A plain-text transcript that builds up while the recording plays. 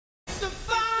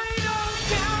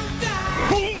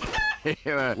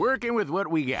Working with what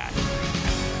we got.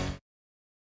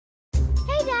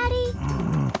 Hey, Daddy.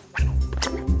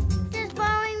 Just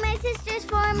borrowing my sisters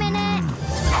for a minute.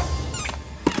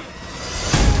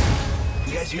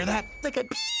 You guys hear that? Like a...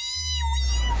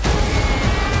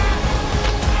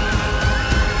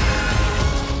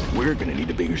 We're gonna need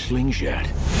a bigger slingshot.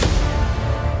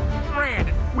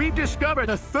 Brandon, we've discovered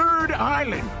a third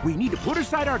island. We need to put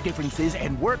aside our differences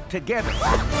and work together.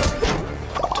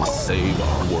 To save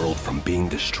our world from being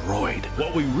destroyed,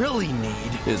 what we really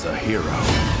need is a hero.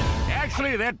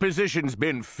 Actually, that position's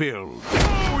been filled.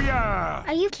 Oh, yeah!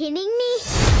 Are you kidding me?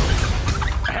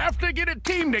 Have to get a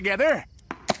team together.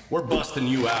 We're busting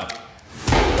you out.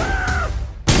 Mom,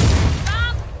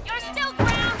 you're still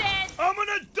grounded! I'm an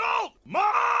adult!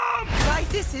 Mom! Guys,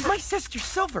 this is my sister,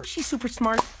 Silver. She's super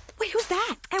smart. Wait, who's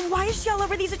that? And why is she all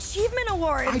over these achievement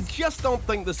awards? I just don't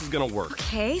think this is gonna work.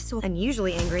 Okay, so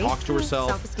unusually angry. Talks to herself.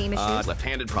 Self-esteem issues.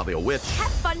 Left-handed, probably a witch.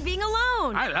 Have fun being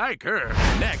alone. I like her.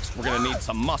 Next, we're gonna need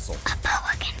some muscle. A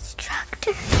boa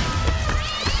constructor.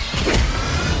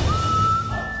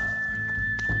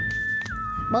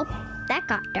 Well, that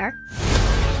got dark.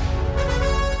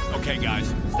 Okay,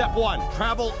 guys. Step 1,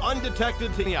 travel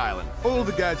undetected to the island. All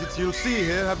the gadgets you'll see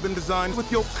here have been designed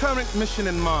with your current mission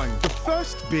in mind. The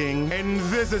first being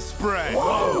Invisispray.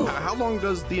 Whoa! How long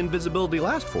does the invisibility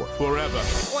last for? Forever.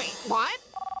 Wait, what?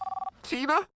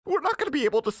 Tina, we're not gonna be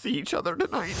able to see each other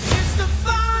tonight. It's the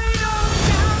final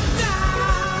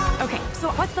countdown. Okay, so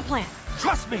what's the plan?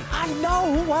 Trust me. I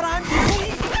know what I'm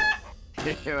doing.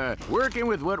 Working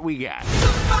with what we got.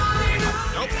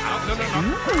 Nope. No.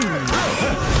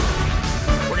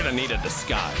 We're gonna need a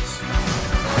disguise.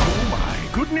 Oh, my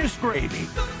goodness gravy.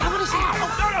 I want to see.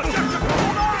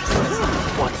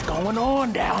 What's going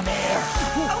on down there?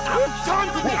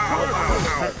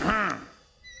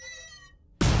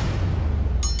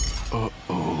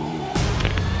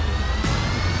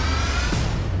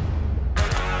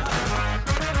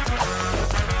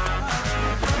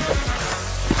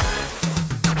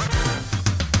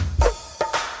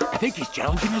 I think he's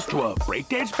challenging us to a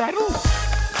breakdance battle.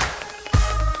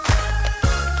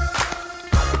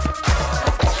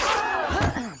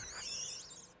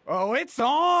 Oh, it's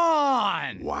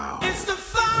on! Wow. It's the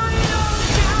final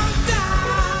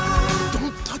countdown.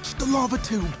 Don't touch the lava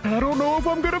tube. I don't know if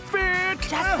I'm gonna fit.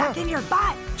 Just suck in your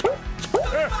butt.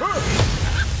 Does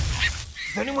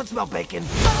anyone smell bacon?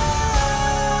 Oh,